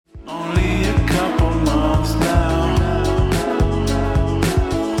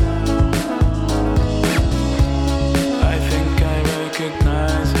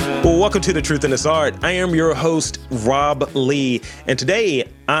welcome to The Truth in This Art. I am your host, Rob Lee, and today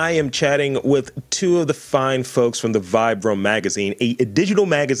I am chatting with two of the fine folks from the Vibe Room magazine, a digital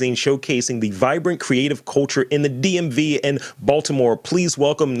magazine showcasing the vibrant creative culture in the DMV in Baltimore. Please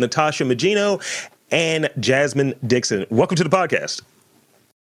welcome Natasha Magino and Jasmine Dixon. Welcome to the podcast.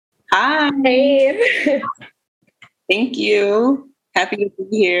 Hi. Hey. Thank you. Happy to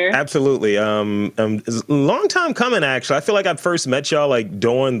be here. Absolutely. It's a long time coming, actually. I feel like I first met y'all like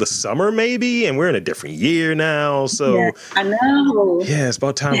during the summer, maybe, and we're in a different year now. So yeah, I know. Yeah, it's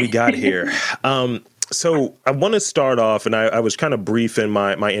about time we got here. So I want to start off, and I was kind of brief in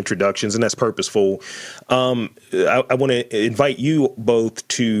my introductions, and that's purposeful. I want to invite you both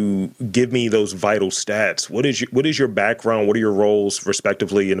to give me those vital stats. What is your background? What are your roles,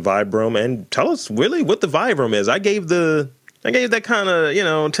 respectively, in Vibe Room? And tell us really what the Vibe Room is. I gave that kind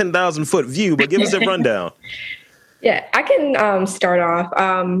of 10,000 foot view, but give us a rundown. Yeah, I can start off.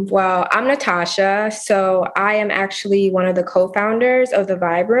 Well, I'm Natasha, so I am actually one of the co-founders of the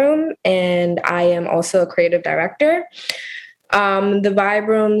Vibe Room, and I am also a creative director. The Vibe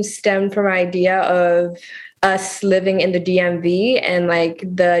Room stemmed from an idea of us living in the DMV, and like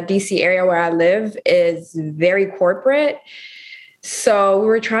the DC area where I live is very corporate. So we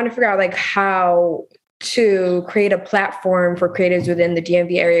were trying to figure out like how to create a platform for creatives within the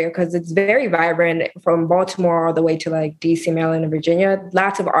DMV area, because it's very vibrant from Baltimore all the way to like DC, Maryland, and Virginia.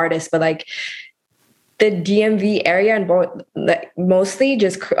 Lots of artists, but like the DMV area and mostly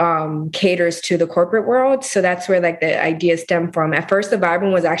just caters to the corporate world. So that's where like the idea stemmed from. At first, the Vibe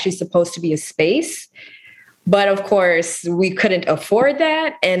Room was actually supposed to be a space, but of course, we couldn't afford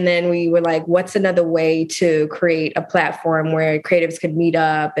that. And then we were like, what's another way to create a platform where creatives could meet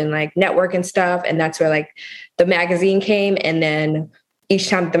up and like network and stuff? And that's where like the magazine came. And then each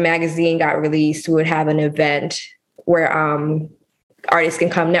time the magazine got released, we would have an event where artists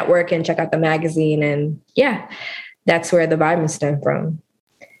can come network and check out the magazine. And yeah, that's where the Vibe stemmed from.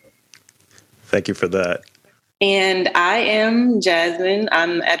 Thank you for that. And I am Jasmine.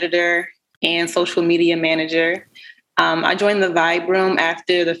 I'm the editor and social media manager. I joined the Vibe Room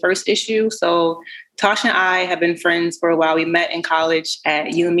after the first issue. So Tasha and I have been friends for a while. We met in college at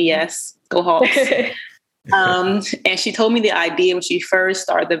UMES. Go Hawks. And she told me the idea when she first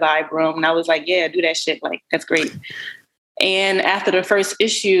started the Vibe Room. And I was like, yeah, do that shit. Like, that's great. And after the first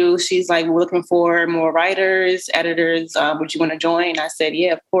issue, she's like, we're looking for more writers, editors. Would you want to join? I said,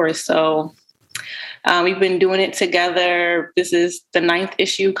 yeah, of course. So we've been doing it together. This is the 9th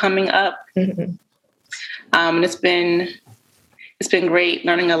issue coming up. Mm-hmm. And it's been great,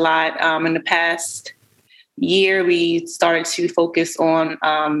 learning a lot. In the past year, we started to focus on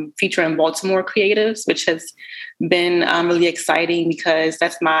featuring Baltimore creatives, which has been really exciting because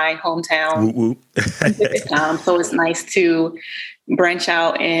that's my hometown. Woo woo. So it's nice to branch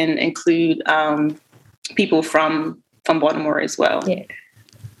out and include people from Baltimore as well. Yeah.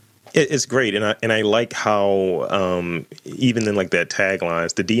 It's great, and I like how even in like that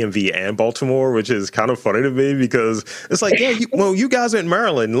taglines, the DMV and Baltimore, which is kind of funny to me because it's like, yeah, you guys are in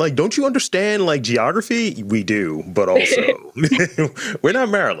Maryland, like, don't you understand like geography? We do, but also we're not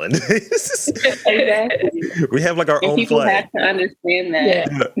Maryland. Exactly. We have like our own people flag. Have to understand that.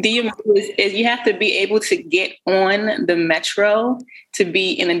 Yeah. DMV is you have to be able to get on the metro to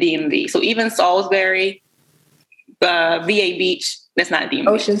be in the DMV. So even Salisbury, VA Beach. That's not DMV.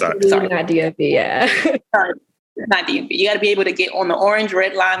 Ocean City, not DMV, yeah. Sorry, not DMV. You got to be able to get on the orange,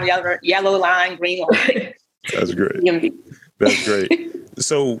 red line, yellow line, green line. That's great. DMV. That's great.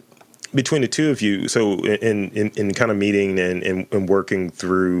 So between the two of you, so in kind of meeting and working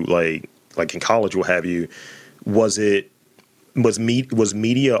through like in college, what have you, was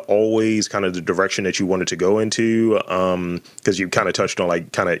media always kind of the direction that you wanted to go into? Because you kind of touched on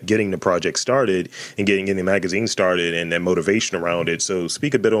like kind of getting the project started and getting the magazine started and that motivation around it. So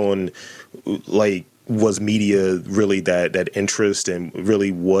speak a bit on like, was media really that interest, and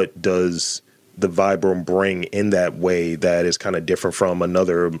really what does the Vibe Room bring in that way that is kind of different from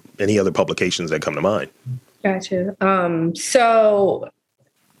any other publications that come to mind? Gotcha. So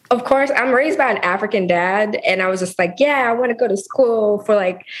of course, I'm raised by an African dad, and I was just like, yeah, I want to go to school for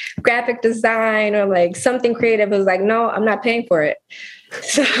like graphic design or like something creative. I was like, no, I'm not paying for it.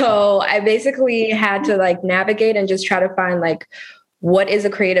 So I basically had to like navigate and just try to find like what is a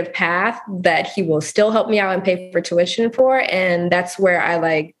creative path that he will still help me out and pay for tuition for. And that's where I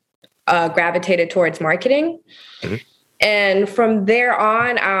like gravitated towards marketing. Mm-hmm. And from there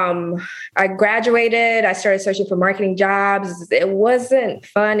on, I graduated. I started searching for marketing jobs. It wasn't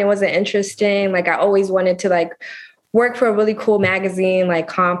fun. It wasn't interesting. Like I always wanted to like work for a really cool magazine like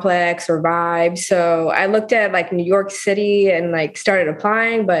Complex or Vibe. So I looked at like New York City and like started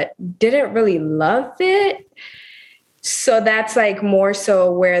applying, but didn't really love it. So that's like more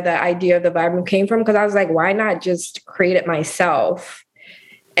so where the idea of the Vibe Room came from, because I was like, why not just create it myself?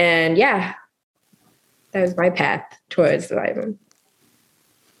 And yeah, that was my path towards the Vibe Room.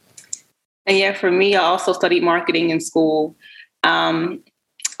 And yeah, for me, I also studied marketing in school. I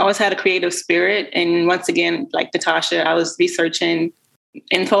always had a creative spirit. And once again, like Natasha, I was researching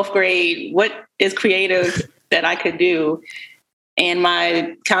in 12th grade, what is creative that I could do? And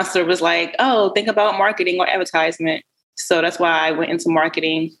my counselor was like, oh, think about marketing or advertisement. So that's why I went into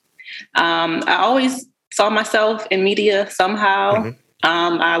marketing. I always saw myself in media somehow.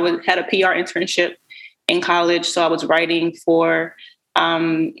 I had a PR internship in college. So I was writing for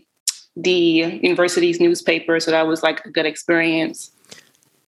the university's newspaper. So that was like a good experience.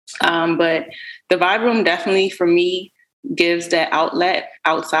 But the Vibe Room definitely for me gives that outlet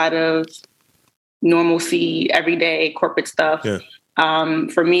outside of normalcy, everyday corporate stuff. Yeah.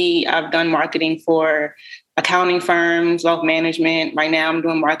 For me, I've done marketing for accounting firms, wealth management. Right now I'm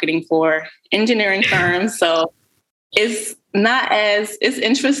doing marketing for engineering firms. So it's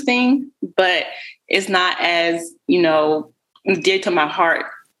interesting, but it's not as, dear to my heart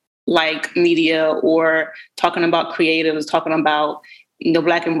like media or talking about creatives, talking about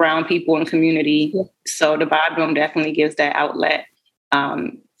Black and brown people in the community. Yeah. So the Vibe Room definitely gives that outlet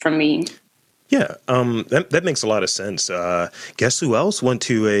for me. Yeah, that makes a lot of sense. Guess who else went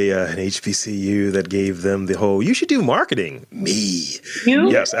to an HBCU that gave them the whole, you should do marketing? Me. You?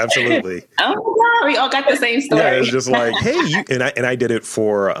 Yes, absolutely. Oh, my God. We all got the same story. Yeah, it's just like, hey, and I did it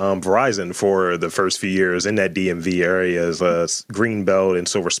for Verizon for the first few years in that DMV area, as Greenbelt and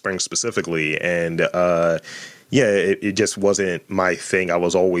Silver Spring specifically. And it just wasn't my thing. I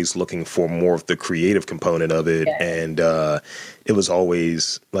was always looking for more of the creative component of it. Yeah. And it was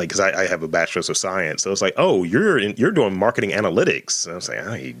always like, because I have a bachelor's of science. So it's like, oh, you're doing marketing analytics. And I was like,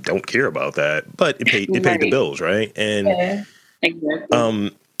 I don't care about that. But it paid the bills, right? And yeah,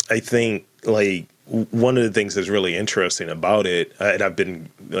 exactly. I think like one of the things that's really interesting about it, and I've been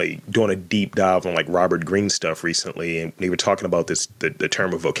like doing a deep dive on like Robert Greene stuff recently, and they were talking about the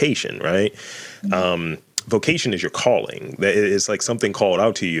term of vocation, right? Mm-hmm. Vocation is your calling. It's like something called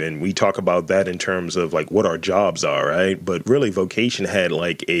out to you. And we talk about that in terms of like what our jobs are, right? But really vocation had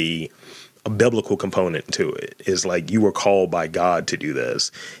like a biblical component to it. It's like you were called by God to do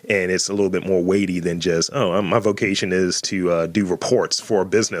this. And it's a little bit more weighty than just, my vocation is to do reports for a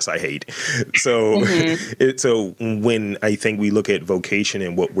business I hate. So, mm-hmm. So when I think we look at vocation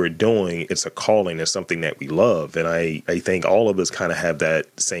and what we're doing, it's a calling. It's something that we love. And I think all of us kind of have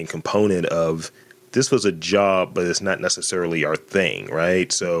that same component of, this was a job, but it's not necessarily our thing,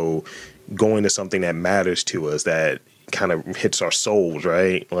 right? So going to something that matters to us, that kind of hits our souls,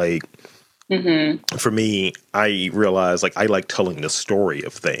 right? Like, mm-hmm. For me, I realize like I like telling the story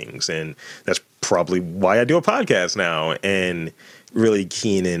of things, and that's probably why I do a podcast now, and really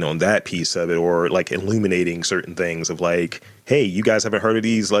keying in on that piece of it, or like illuminating certain things of like, hey, you guys haven't heard of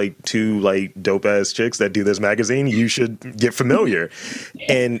these like two like dope ass chicks that do this magazine? You should get familiar.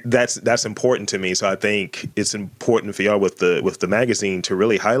 And that's important to me. So I think it's important for y'all with the magazine to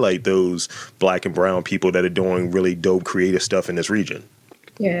really highlight those Black and brown people that are doing really dope creative stuff in this region.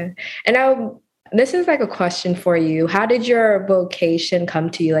 Yeah. And this is like a question for you. How did your vocation come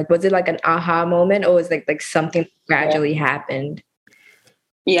to you? Like, was it like an aha moment, or was it like something gradually happened?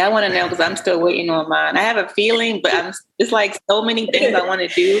 Yeah, I want to know, because I'm still waiting on mine. I have a feeling, but it's like so many things I want to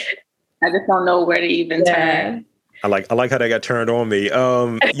do. I just don't know where to even turn. I like how that got turned on me.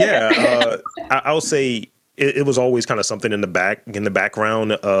 I'll say it was always kind of something in the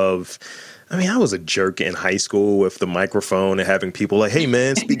background of, I mean, I was a jerk in high school with the microphone and having people like, hey,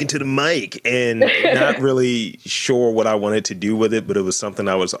 man, speaking to the mic, and not really sure what I wanted to do with it, but it was something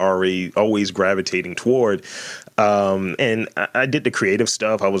I was always gravitating toward. And I did the creative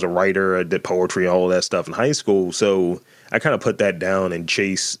stuff. I was a writer. I did poetry, all of that stuff in high school. So I kind of put that down and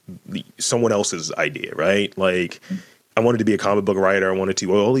chased someone else's idea, right? Like, I wanted to be a comic book writer. I wanted to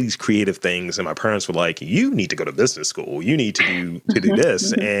do all these creative things. And my parents were like, you need to go to business school. You need to do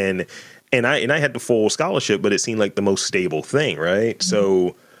this. And I had the full scholarship, but it seemed like the most stable thing, right? Mm-hmm.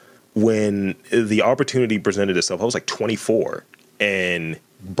 So when the opportunity presented itself, I was like 24 and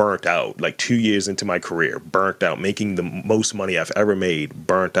burnt out, like 2 years into my career, burnt out, making the most money I've ever made,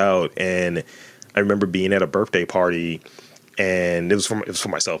 burnt out. And I remember being at a birthday party, and it was for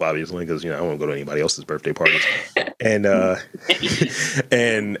myself, obviously, because, I don't want to go to anybody else's birthday parties. And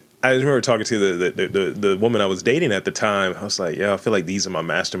and I remember talking to the woman I was dating at the time. I was like, yeah, I feel like these are my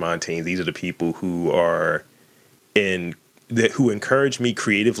mastermind teams. These are the people who are and who encourage me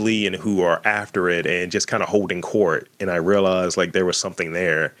creatively and who are after it and just kind of holding court. And I realized like there was something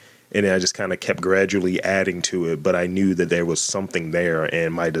there. And I just kind of kept gradually adding to it. But I knew that there was something there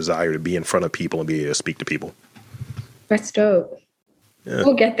and my desire to be in front of people and be able to speak to people. That's dope. Yeah.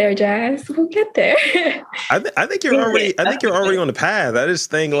 We'll get there, Jazz. We'll get there. I think you're already. I think you're already on the path. I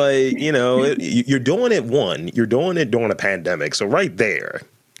just think like you're doing it. You're doing it during a pandemic. So right there,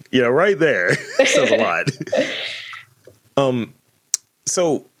 right there says a lot.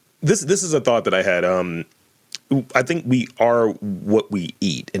 So this is a thought that I had. I think we are what we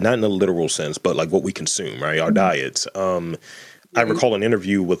eat, and not in a literal sense, but like what we consume, right? Our diets. I recall an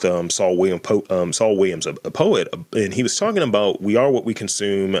interview with Saul Williams, a poet, and he was talking about we are what we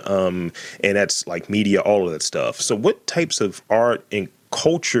consume, and that's like media, all of that stuff. So what types of art and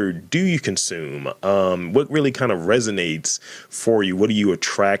culture do you consume? What really kind of resonates for you? What are you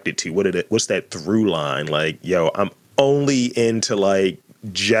attracted to? What's that through line? Like, I'm only into like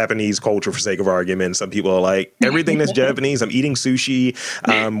Japanese culture for sake of argument. Some people are like, everything that's Japanese, I'm eating sushi,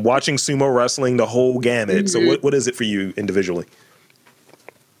 I'm watching sumo wrestling, the whole gamut. So what is it for you individually?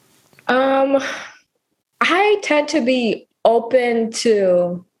 I tend to be open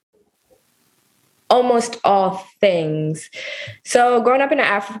to almost all things. So growing up in an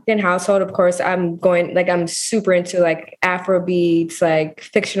African household, of course, I'm super into like Afrobeats, like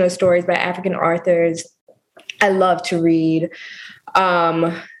fictional stories by African authors. I love to read.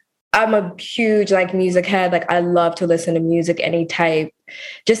 I'm a huge like music head. Like I love to listen to music, any type,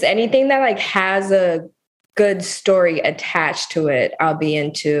 just anything that like has a good story attached to it, I'll be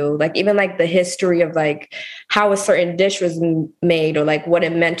into. Like even like the history of like how a certain dish was made or like what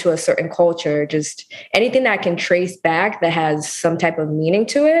it meant to a certain culture, just anything that I can trace back that has some type of meaning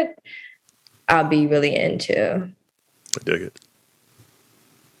to it, I'll be really into. I dig it.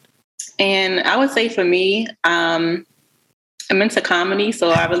 And I would say for me, I'm into comedy, so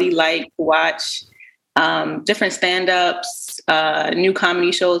I really like to watch different stand-ups, new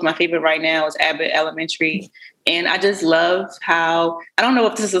comedy shows. My favorite right now is Abbott Elementary. And I just love how, I don't know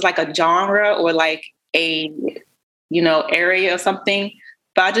if this is like a genre or like a, area or something,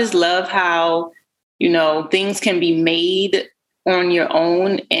 but I just love how, things can be made on your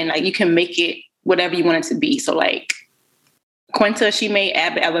own and like you can make it whatever you want it to be. So like Quinta, she made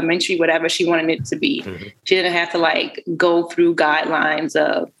Abbott Elementary whatever she wanted it to be. Mm-hmm. She didn't have to like go through guidelines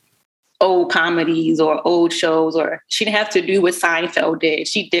of old comedies or old shows, or she didn't have to do what Seinfeld did.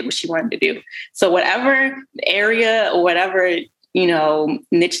 She did what she wanted to do. So whatever area or whatever,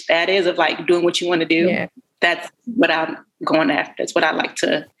 niche that is of like doing what you want to do, that's what I'm going after. That's what I like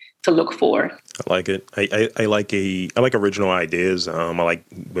to look for. I like it. I like original ideas. I like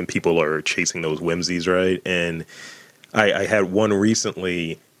when people are chasing those whimsies, right? And I had one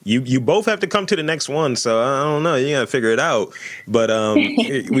recently. You both have to come to the next one, so I don't know. You gotta figure it out. But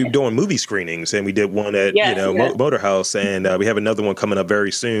we're doing movie screenings, and we did one at Motorhouse, and we have another one coming up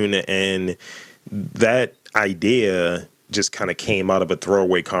very soon. And that idea just kind of came out of a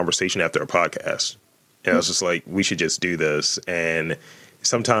throwaway conversation after a podcast. And I was just like, we should just do this. And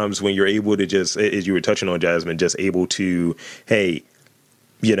sometimes when you're able to just, as you were touching on, Jasmine, just able to, hey,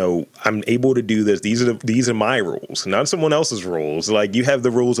 I'm able to do this. These are my rules, not someone else's rules. Like you have the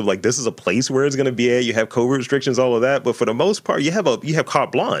rules of like, this is a place where it's going to be at. You have COVID restrictions, all of that. But for the most part, you have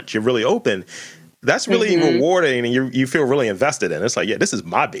carte blanche. You're really open. That's really rewarding. And you feel really invested in it. It's like, this is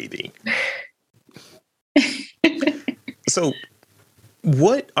my baby. So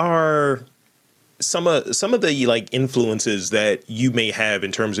what are some of the like influences that you may have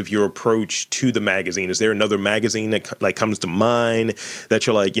in terms of your approach to the magazine? Is there another magazine that like comes to mind that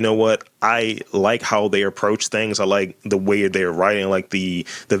you're like, you know what, I like how they approach things, I like the way they're writing, like the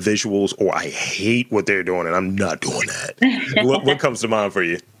visuals, or I hate what they're doing and I'm not doing that? What comes to mind for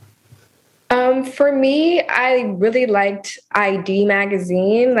you? For me, I really liked ID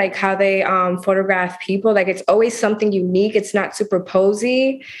Magazine, like how they photograph people. Like it's always something unique. It's not super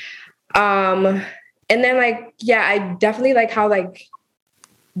posy. And then I definitely like how like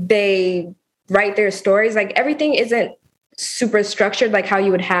they write their stories. Like everything isn't super structured like how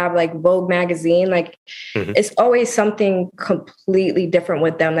you would have like Vogue magazine. Like it's always something completely different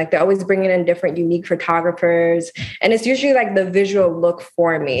with them. Like they're always bringing in different unique photographers, and it's usually like the visual look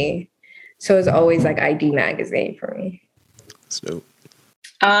for me. So it's always like ID Magazine for me. That's dope.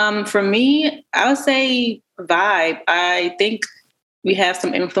 For me, I would say Vibe. I think we have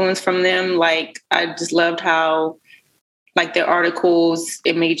some influence from them. Like, I just loved how, like, their articles,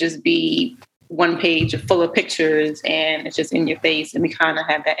 it may just be one page full of pictures and it's just in your face. And we kind of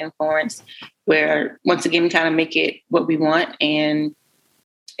have that influence where, once again, we kind of make it what we want. And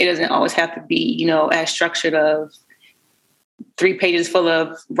it doesn't always have to be, as structured of 3 pages full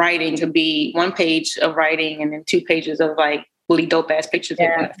of writing. To be 1 page of writing and then 2 pages of like really dope ass pictures they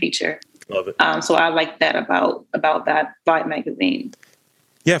want to feature. Love it. So I like that about that Vibe magazine.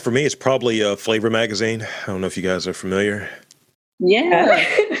 Yeah, for me, it's probably a Flavor magazine. I don't know if you guys are familiar. Yeah.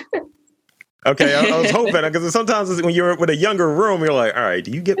 Okay, I was hoping, because sometimes when you're with a younger room, you're like, all right,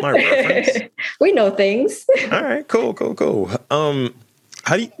 do you get my reference? We know things. All right, cool.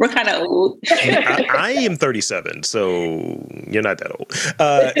 How do you? We're kind of old. I am 37, so you're not that old.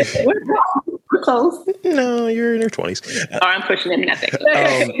 We're close. No, you're in your 20s. I'm pushing it. Nothing.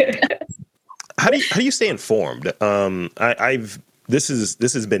 How do you stay informed? This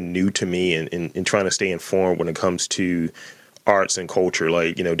has been new to me in trying to stay informed when it comes to arts and culture,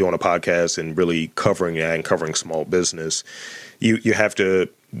 like, doing a podcast and really covering that and covering small business. You have to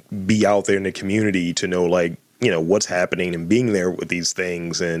be out there in the community to know, like, what's happening and being there with these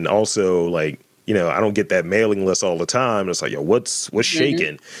things. And also, like, I don't get that mailing list all the time. It's like, yo, what's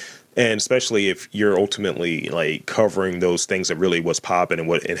shaking? And especially if you're ultimately like covering those things that really what's popping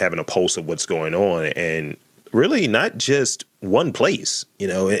and having a pulse of what's going on, and really not just one place,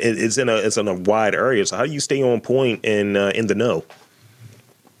 it's in a wide area. So how do you stay on point and in the know?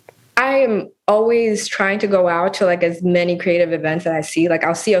 I am always trying to go out to like as many creative events that I see. Like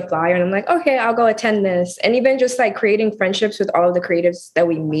I'll see a flyer and I'm like, okay, I'll go attend this. And even just like creating friendships with all of the creatives that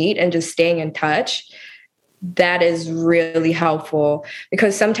we meet and just staying in touch, that is really helpful,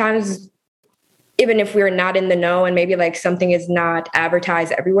 because sometimes even if we're not in the know and maybe like something is not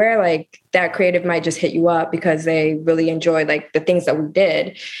advertised everywhere, like that creative might just hit you up because they really enjoyed like the things that we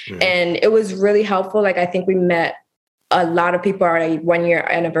did. Mm-hmm. And it was really helpful. Like I think we met a lot of people at a 1-year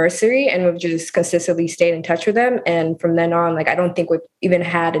anniversary and we've just consistently stayed in touch with them. And from then on, like, I don't think we've even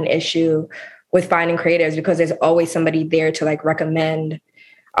had an issue with finding creatives, because there's always somebody there to like recommend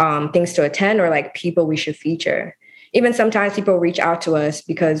things to attend or like people we should feature. Even sometimes people reach out to us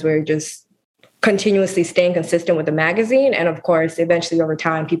because we're just continuously staying consistent with the magazine. And of course, eventually over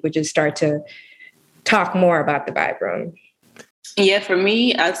time, people just start to talk more about the Vibe Room. Yeah, for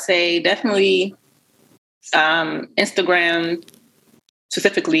me, I'd say definitely Instagram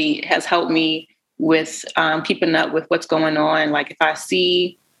specifically has helped me with keeping up with what's going on. Like if I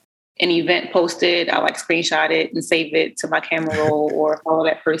see an event posted, I like screenshot it and save it to my camera roll or follow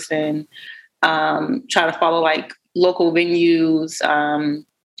that person. Try to follow like local venues,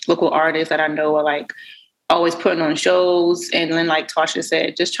 local artists that I know are like always putting on shows. And then like Tasha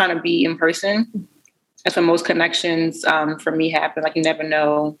said, just trying to be in person. That's when most connections for me happen. Like you never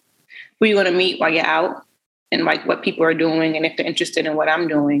know who you're going to meet while you're out and like what people are doing and if they're interested in what I'm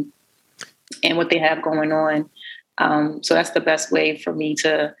doing and what they have going on. So that's the best way for me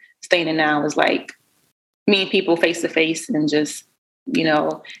to stay in the now, is like meeting people face to face and just,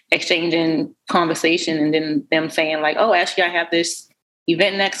 exchanging conversation, and then them saying like, oh, actually I have this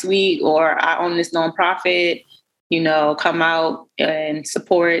event next week, or I own this nonprofit, come out and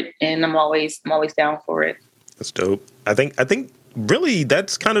support. And I'm always down for it. That's dope. I think really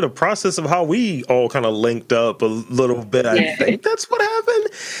that's kind of the process of how we all kind of linked up a little bit. I think that's what happened.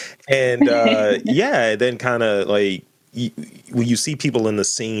 And then kind of like when you see people in the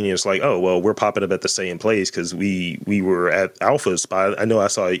scene, it's like, oh, well, we're popping up at the same place because we were at Alpha's spot. I know I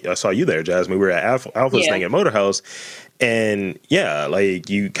saw you there, Jasmine. We were at Alpha's thing at Motorhouse. And like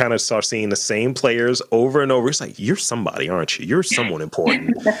you kind of start seeing the same players over and over. It's like, you're somebody, aren't you? You're someone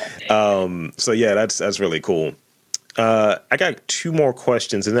important. So yeah, that's really cool. I got 2 more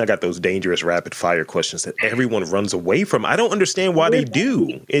questions, and then I got those dangerous rapid fire questions that everyone runs away from. I don't understand why they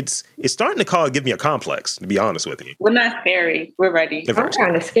do. It's starting to give me a complex, to be honest with you. We're not scary. We're ready. I'm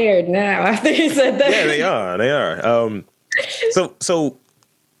kind of scared now after you said that. Yeah, they are. So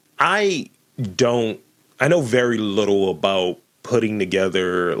I know very little about putting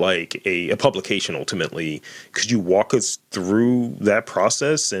together like a publication ultimately. Could you walk us through that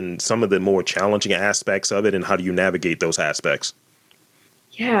process and some of the more challenging aspects of it, and how do you navigate those aspects?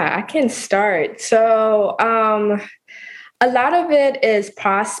 Yeah, I can start. So a lot of it is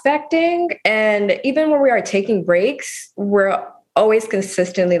prospecting, and even when we are taking breaks, we're always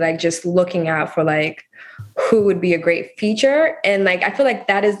consistently like just looking out for like who would be a great feature. And like I feel like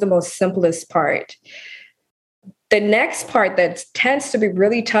that is the most simplest part. The next part that tends to be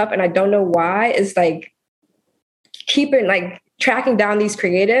really tough, and I don't know why, is like tracking down these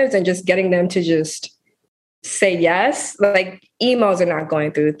creatives and just getting them to just say yes. Like emails are not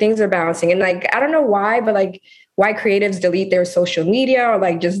going through, things are bouncing. And like, I don't know why, but like why creatives delete their social media or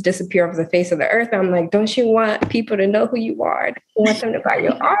like just disappear off the face of the earth. And I'm like, don't you want people to know who you are? You want them to buy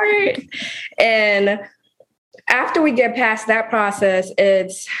your art? And after we get past that process,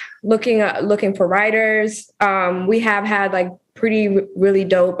 it's looking for writers. We have had like really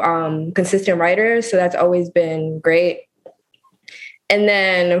dope, consistent writers. So that's always been great. And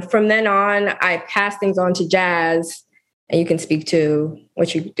then from then on, I pass things on to Jazz, and you can speak to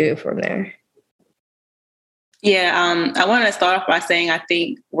what you do from there. Yeah, I want to start off by saying I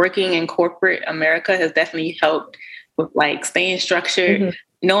think working in corporate America has definitely helped with like staying structured,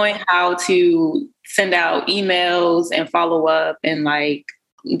 knowing how to send out emails and follow up and like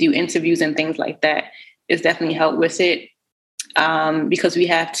do interviews and things like that. It's definitely helped with it, because we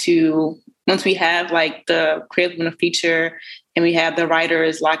have to, once we have like the creative in a feature and we have the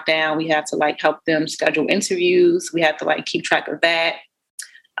writers locked down, we have to like help them schedule interviews. We have to like keep track of that.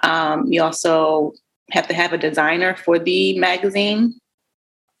 We also have to have a designer for the magazine.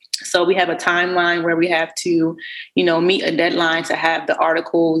 So we have a timeline where we have to, meet a deadline to have the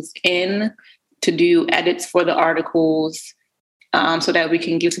articles in, to do edits for the articles, so that we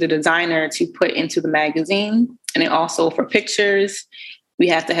can give to the designer to put into the magazine. And then also for pictures, we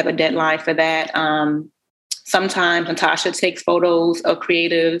have to have a deadline for that. Sometimes Natasha takes photos of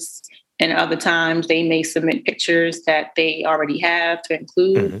creatives, and other times they may submit pictures that they already have to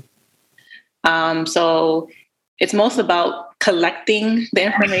include. So it's most about collecting the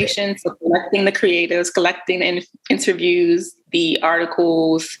information, so collecting the creatives, collecting the interviews, the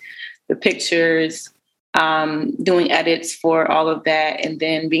articles, the pictures, doing edits for all of that, and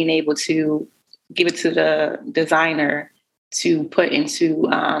then being able to give it to the designer to put into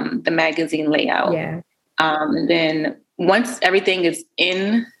the magazine layout. Yeah. And then once everything is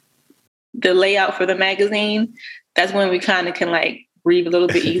in the layout for the magazine, that's when we kind of can like breathe a little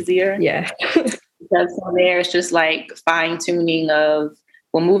bit easier. Yeah. Because from there, it's just like fine tuning of,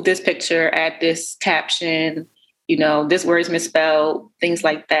 we'll move this picture, add this caption, this word's misspelled, things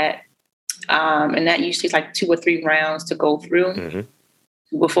like that. And that usually takes like 2 or 3 rounds to go through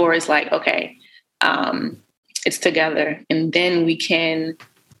before it's like, okay, it's together. And then we can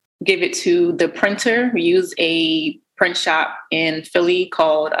give it to the printer. We use a print shop in Philly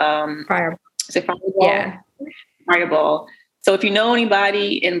called Fireball. Is it Fireball? Yeah. Fireball. So if you know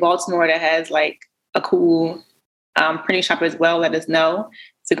anybody in Baltimore that has like a cool printing shop as well, let us know.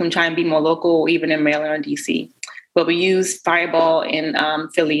 So we can try and be more local, even in Maryland or DC. But we use Fireball in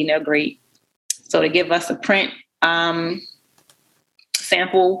Philly, and they're great. So they give us a print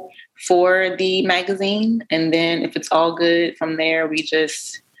sample for the magazine. And then if it's all good from there, we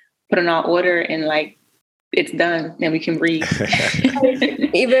just put in our order and like, it's done and we can breathe.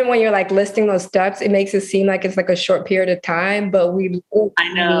 Even when you're like listing those steps, it makes it seem like it's like a short period of time, but we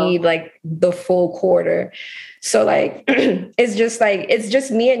need like the full quarter. So like, it's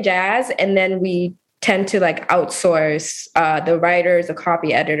just me and Jazz. And then we tend to like outsource the writers, the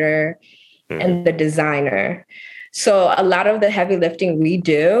copy editor, and the designer. So a lot of the heavy lifting we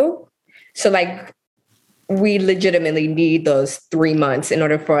do. So like, we legitimately need those 3 months in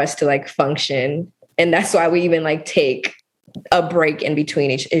order for us to like function. And that's why we even like take a break in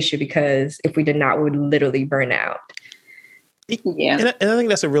between each issue, because if we did not, we would literally burn out. Yeah. And I think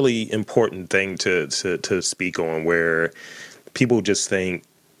that's a really important thing to speak on, where people just think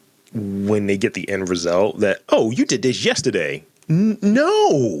when they get the end result that, oh, you did this yesterday.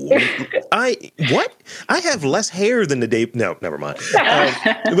 No, I have less hair than the day. No, never mind.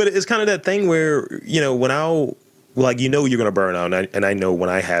 But it's kind of that thing where, when you're going to burn out. And I know when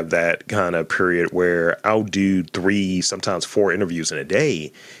I have that kind of period where I'll do 3, sometimes 4 interviews in a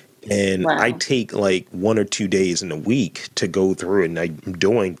day. And I take like 1 or 2 days in a week to go through, and I'm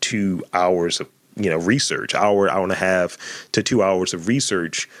doing 2 hours of, research, hour and a half to 2 hours of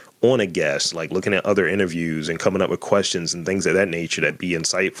research on a guest, like looking at other interviews and coming up with questions and things of that nature that be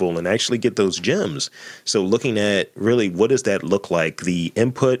insightful and actually get those gems. So looking at really what does that look like, the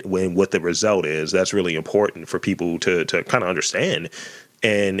input when what the result is, that's really important for people to kind of understand.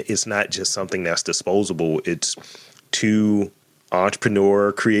 And it's not just something that's disposable. It's 2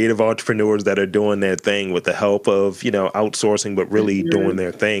 creative entrepreneurs that are doing their thing with the help of, outsourcing, but really doing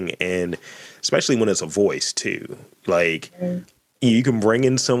their thing. And especially when it's a voice too, like you can bring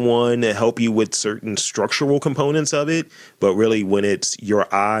in someone to help you with certain structural components of it, but really when it's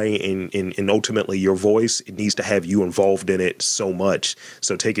your eye and ultimately your voice, it needs to have you involved in it so much.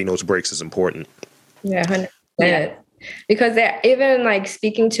 So taking those breaks is important. Yeah, 100%. Yeah. Because even like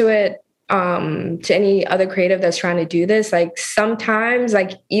speaking to it, to any other creative that's trying to do this, like sometimes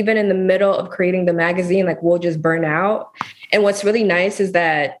like even in the middle of creating the magazine, like we'll just burn out. And what's really nice is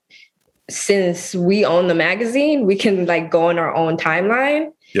that since we own the magazine, we can like go on our own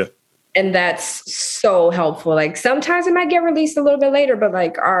timeline. Yeah. And that's so helpful. Like sometimes it might get released a little bit later, but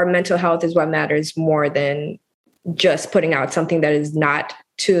like our mental health is what matters more than just putting out something that is not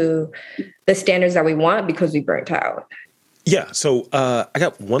to the standards that we want because we burnt out. Yeah. So I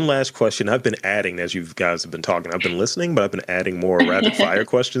got one last question. I've been adding, as you guys have been talking, I've been listening, but I've been adding more rapid fire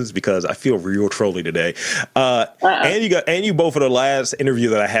questions because I feel real trolly today. And you both are the last interview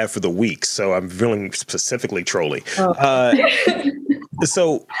that I have for the week. So I'm feeling specifically trolly.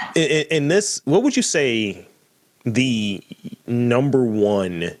 So in this, what would you say the number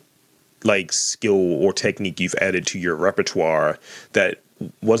one like skill or technique you've added to your repertoire that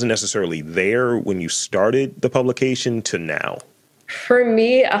wasn't necessarily there when you started the publication to now? For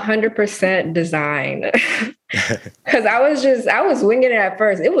me, 100% design. Because I was winging it at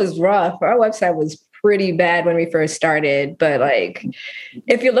first. It was rough. Our website was pretty bad when we first started. But like,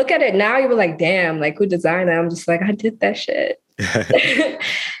 if you look at it now, you were like, damn, like who designed that? I'm just like, I did that shit.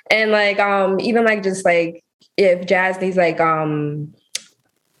 And like, even like, just like if Jazz needs like,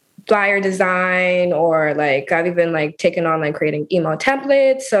 flyer design, or like I've even like taken on like creating email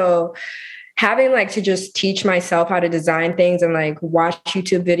templates. So having like to just teach myself how to design things and like watch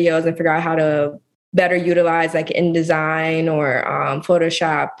YouTube videos and figure out how to better utilize like InDesign or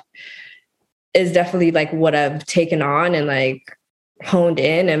Photoshop is definitely like what I've taken on and like honed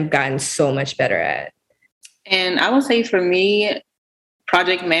in and gotten so much better at. And I would say for me,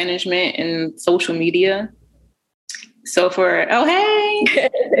 project management and social media. So for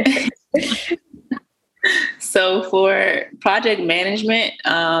So for project management,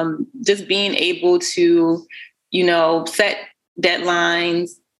 just being able to, set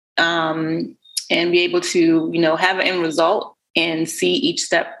deadlines and be able to, have an end result and see each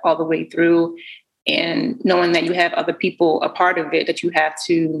step all the way through, and knowing that you have other people a part of it that you have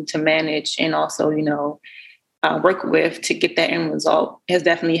to manage and also, work with to get that end result has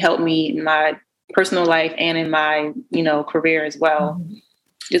definitely helped me in my personal life and in my, career as well. Mm-hmm.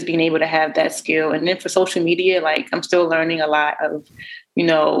 Just being able to have that skill. And then for social media, like I'm still learning a lot of,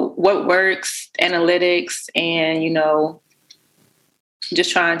 what works, analytics, and,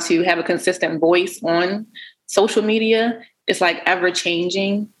 just trying to have a consistent voice on social media. It's like ever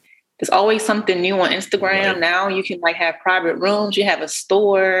changing. There's always something new on Instagram. Right. Now you can like have private rooms, you have a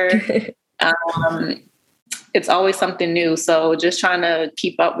store. It's always something new. So just trying to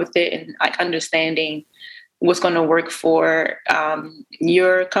keep up with it and like understanding what's going to work for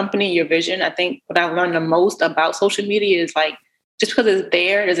your company, your vision. I think what I've learned the most about social media is like, just because it's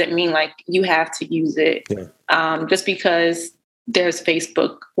there doesn't mean like you have to use it. Yeah. Just because there's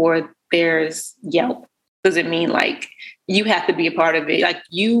Facebook or there's Yelp doesn't mean like you have to be a part of it. Like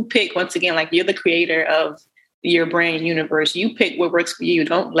you pick, once again, like you're the creator of your brand universe. You pick what works for you.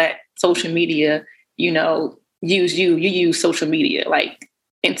 Don't let social media, use you. You use social media like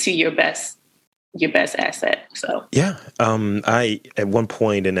into your best asset. So yeah, I at one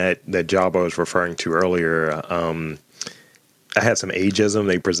point in that job I was referring to earlier, I had some ageism.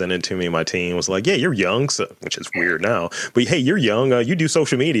 They presented to me. My team was like, "Yeah, you're young," which is weird now. But hey, you're young. You do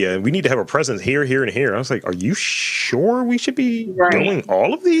social media, and we need to have a presence here, here, and here. I was like, "Are you sure we should be doing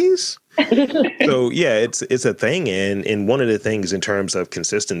all of these?" So yeah, it's a thing, and one of the things in terms of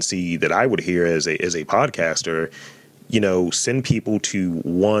consistency that I would hear as a podcaster, send people to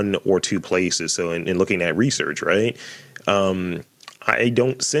one or two places. So in looking at research, right? I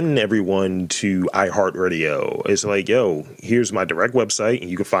don't send everyone to iHeartRadio. It's like, yo, here's my direct website and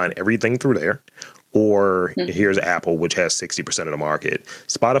you can find everything through there. Or here's Apple, which has 60% of the market.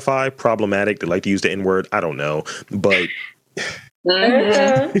 Spotify, problematic. They like to use the N-word. I don't know. But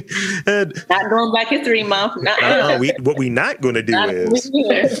not going Black History Month. What we not going to do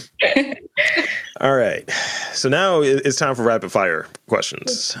is... All right. So now it's time for rapid fire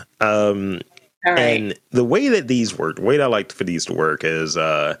questions. All right. And the way that these work, the way that I like for these to work is,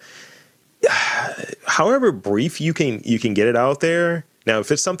 however brief you can get it out there. Now, if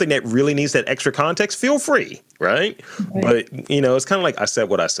it's something that really needs that extra context, feel free, right? But it's kind of like I said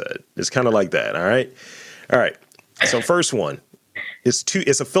what I said. It's kind of like that. All right. So first one, it's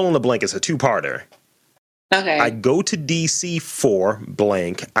a fill in the blank. It's a two-parter. Okay. I go to DC for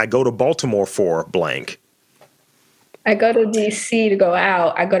blank. I go to Baltimore for blank. I go to DC to go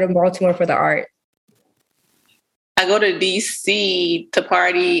out. I go to Baltimore for the art. I go to DC to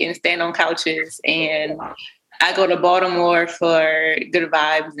party and stand on couches, and I go to Baltimore for good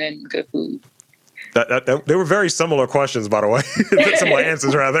vibes and good food. They were very similar questions, by the way. Similar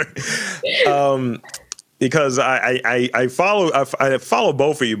answers, rather. Because I follow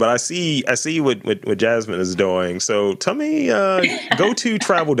both of you, but I see what Jasmine is doing. So tell me, go to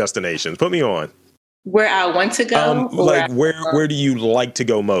travel destinations. Put me on. Where I want to go? Where do you like to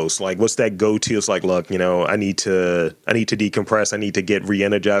go most? Like, what's that go-to? It's like, look, I need to decompress. I need to get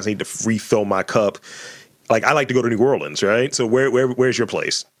re-energized. I need to refill my cup. Like, I like to go to New Orleans, right? So where's your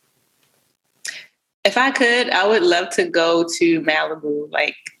place? If I could, I would love to go to Malibu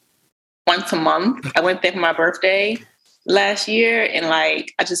like once a month. I went there for my birthday last year, and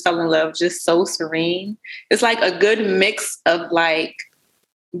like I just fell in love. Just so serene. It's like a good mix of like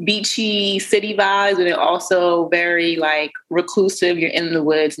beachy city vibes, but it also very like reclusive. You're in the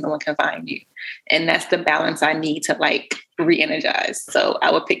woods, no one can find you, and that's the balance I need to like re-energize. So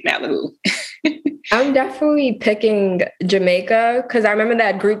I would pick Malibu. I'm definitely picking Jamaica because I remember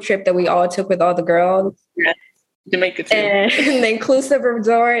that group trip that we all took with all the girls. Yeah, Jamaica too. And the inclusive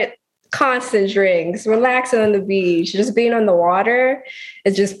resort, constant drinks, relaxing on the beach, just being on the water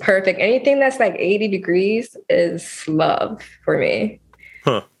is just perfect. Anything that's like 80 degrees is love for me.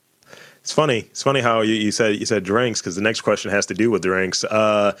 Huh. It's funny. It's funny how you said drinks, because the next question has to do with drinks.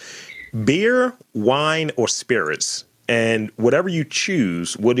 Beer, wine, or spirits? And whatever you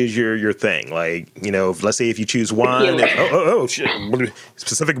choose, what is your thing? Like, let's say if you choose wine, shit.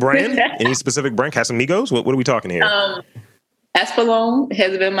 Specific brand? Any specific brand? Casamigos? What are we talking here? Espolòn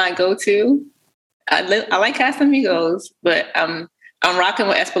has been my go-to. I like Casamigos, but I'm rocking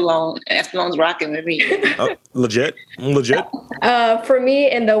with Espolòn. Espolón's rocking with me. Legit. For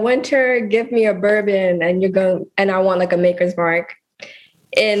me, in the winter, give me a bourbon, and I want like a Maker's Mark.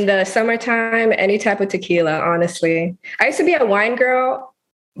 In the summertime, any type of tequila, honestly. I used to be a wine girl,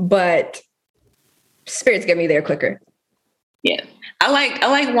 but spirits get me there quicker. Yeah. I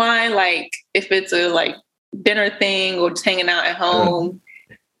like wine, like if it's a like dinner thing or just hanging out at home.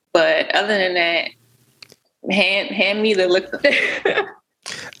 But other than that, hand me the liquor. It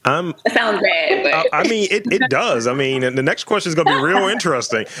sounds bad, but I mean, it does. I mean, and the next question is going to be real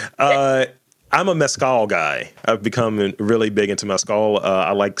interesting. I'm a mezcal guy. I've become really big into mezcal.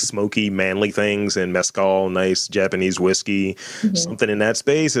 I like smoky, manly things, and mezcal, nice Japanese whiskey, something in that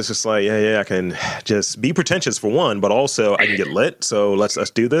space. It's just like, yeah, I can just be pretentious for one, but also I can get lit. So let's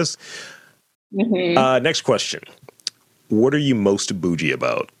do this. Next question. What are you most bougie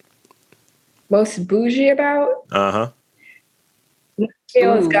about? Most bougie about? Uh-huh.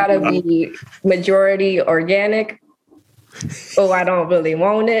 It's gotta be majority organic. Oh, I don't really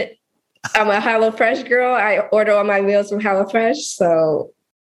want it. I'm a HelloFresh girl. I order all my meals from HelloFresh, so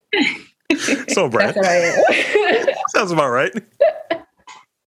Brad. That's what I am. Sounds about right.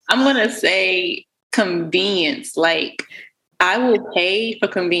 I'm gonna say convenience. Like, I will pay for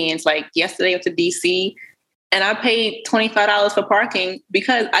convenience. Like yesterday I went to DC and I paid $25 for parking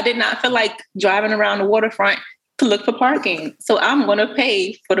because I did not feel like driving around the waterfront to look for parking. So I'm gonna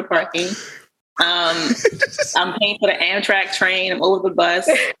pay for the parking. I'm paying for the Amtrak train. I'm over the bus.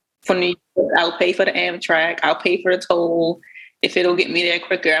 For New York, I'll pay for the Amtrak. I'll pay for the toll if it'll get me there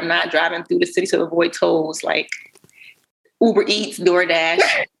quicker. I'm not driving through the city to avoid tolls like Uber Eats, DoorDash,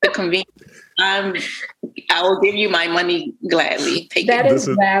 the convenience. I will give you my money gladly. That is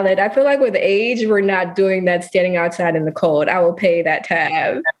valid. I feel like with age, we're not doing that standing outside in the cold. I will pay that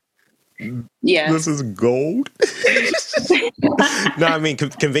tab. Yeah. This is gold. No, I mean,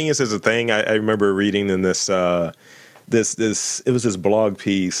 convenience is a thing. I remember reading in this blog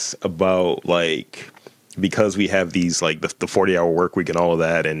piece about like, because we have these like the 40-hour work week and all of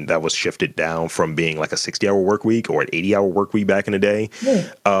that, and that was shifted down from being like a 60-hour work week or an 80-hour work week back in the day.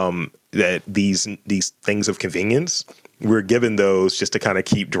 That these things of convenience, we're given those just to kind of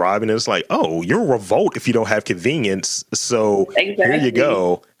keep driving. It's like, oh, you're a revolt if you don't have convenience. So Here you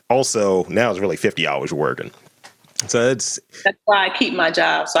go. Also, now it's really 50 hours you're working. So that's why I keep my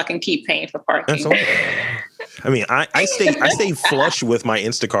job, so I can keep paying for parking. That's all. I mean, I stay flush with my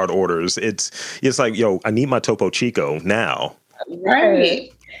Instacart orders. It's like, yo, I need my Topo Chico now. Right.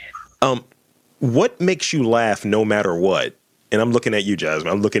 What makes you laugh no matter what? And I'm looking at you, Jasmine.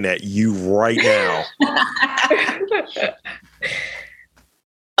 I'm looking at you right now.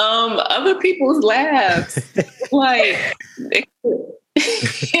 Other people's laughs. Like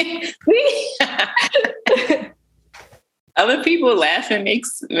other people laughing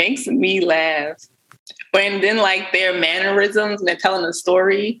makes me laugh. And then like their mannerisms and they're telling a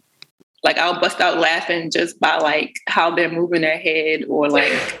story, like I'll bust out laughing just by like how they're moving their head or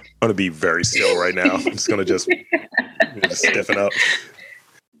like. I'm gonna be very still right now. I'm just gonna just stiffen up.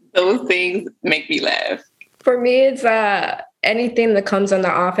 Those things make me laugh. For me, it's anything that comes on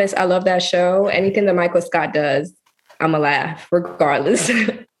The Office. I love that show. Anything that Michael Scott does, I'm a laugh regardless.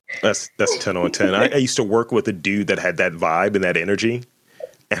 That's 10 on 10. I used to work with a dude that had that vibe and that energy.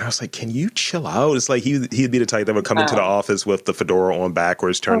 And I was like, can you chill out? It's like he'd be the type that would come into the office with the fedora on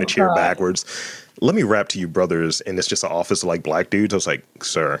backwards, turn the chair backwards. Let me rap to you, brothers. And it's just an office of like black dudes. I was like,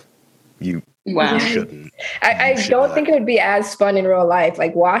 sir, you Wow. You shouldn't. I don't think it would be as fun in real life.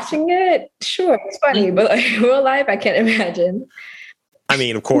 Like watching it, sure, it's funny, but like real life, I can't imagine. I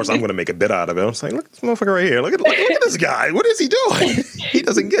mean, of course, I'm going to make a bit out of it. I'm saying, look at this motherfucker right here. Look at this guy. What is he doing? He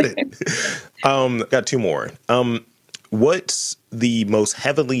doesn't get it. Got two more. What's the most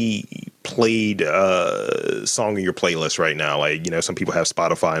heavily played song in your playlist right now? Like, you know, some people have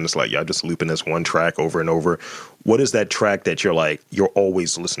Spotify and it's like, yeah, I'm just looping this one track over and over. What is that track that you're like, you're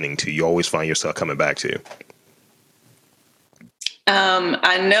always listening to? You always find yourself coming back to?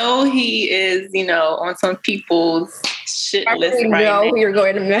 I know he is, you know, on some people's shit list right now. Who you're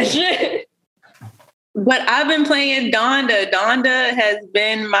going to mention. But I've been playing Donda. Donda has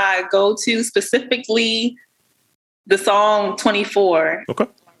been my go-to, specifically the song 24. Okay.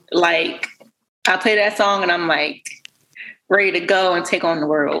 Like, I play that song and I'm like ready to go and take on the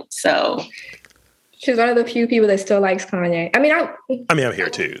world. So she's one of the few people that still likes Kanye. I mean, I'm here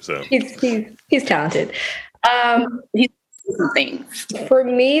too. So he's talented. He's some things. For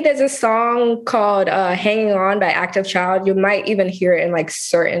me, there's a song called "Hanging On" by Active Child. You might even hear it in like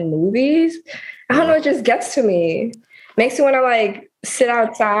certain movies. I don't know. It just gets to me. Makes me want to like sit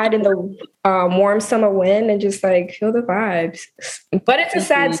outside in the warm summer wind and just like feel the vibes. But it's a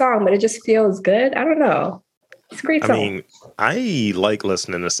sad song, but it just feels good. I don't know. It's a great song. I mean, I like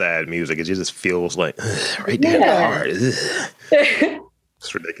listening to sad music. It just feels like right there in the heart.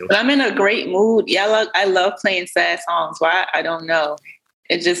 It's ridiculous. But I'm in a great mood. Yeah, I love playing sad songs. Why? I don't know.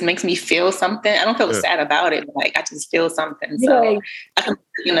 It just makes me feel something. I don't feel sad about it, but like I just feel something. So I can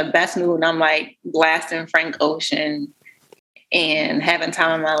be in the best mood and I'm like blasting Frank Ocean and having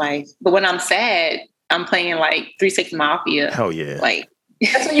time in my life. But when I'm sad, I'm playing like 3 6 Mafia. Hell yeah. Like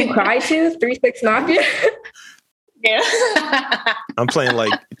that's what you cry to? 3 6 Mafia? Yeah. I'm playing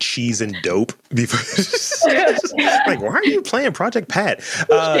like Cheese and Dope. Like, why are you playing Project Pat?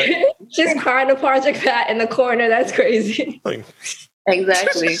 Just crying to Project Pat in the corner. That's crazy. Like,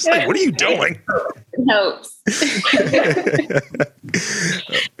 exactly. Like, what are you doing? It helps.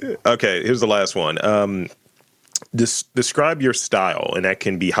 Okay, here's the last one. Describe your style, and that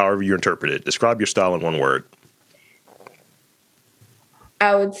can be however you interpret it. Describe your style in one word.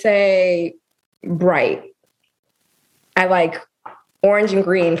 I would say bright. I like orange and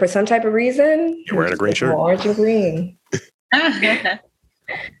green for some type of reason. You're wearing a green shirt? Orange and green.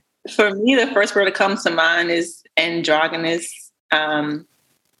 For me, the first word that comes to mind is androgynous. I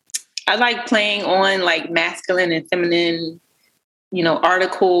like playing on like masculine and feminine, you know,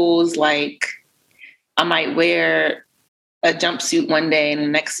 articles. Like I might wear a jumpsuit one day and the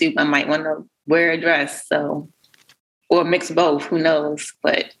next suit I might want to wear a dress. So, or mix both, who knows?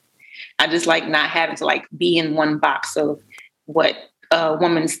 But I just like not having to like be in one box of what a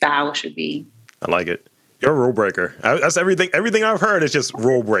woman's style should be. I like it. You're a rule breaker. That's everything. Everything I've heard is just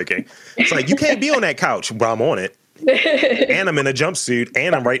rule breaking. It's like, you can't be on that couch, but I'm on it. And I'm in a jumpsuit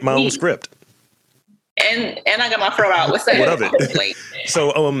and I'm writing my own script. And I got my throat out. What's that? What of it?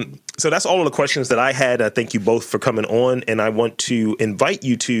 So that's all of the questions that I had. I thank you both for coming on, and I want to invite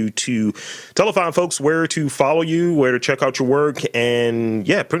you to tell the fine folks where to follow you, where to check out your work, and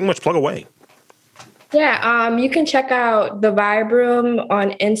yeah, pretty much plug away. Yeah, you can check out the Vibe Room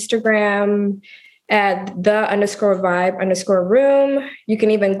on Instagram at _vibe_room. You can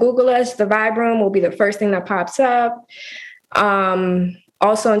even Google us. The Vibe Room will be the first thing that pops up.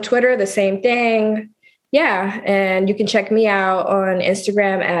 Also on Twitter, the same thing. Yeah, and you can check me out on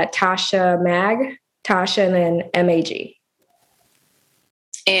Instagram at Tasha Mag, Tasha and then MAG.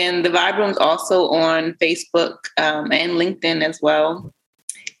 And the Vibe Room's also on Facebook and LinkedIn as well.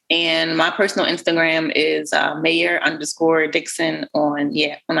 And my personal Instagram is Mayor_Dixon on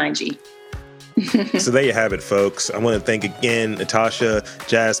IG. So there you have it, folks. I want to thank again Natasha,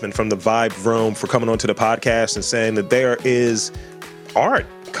 Jasmine from the Vibe Room for coming onto the podcast and saying that there is art,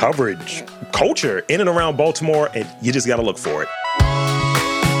 coverage, culture in and around Baltimore, and you just got to look for it.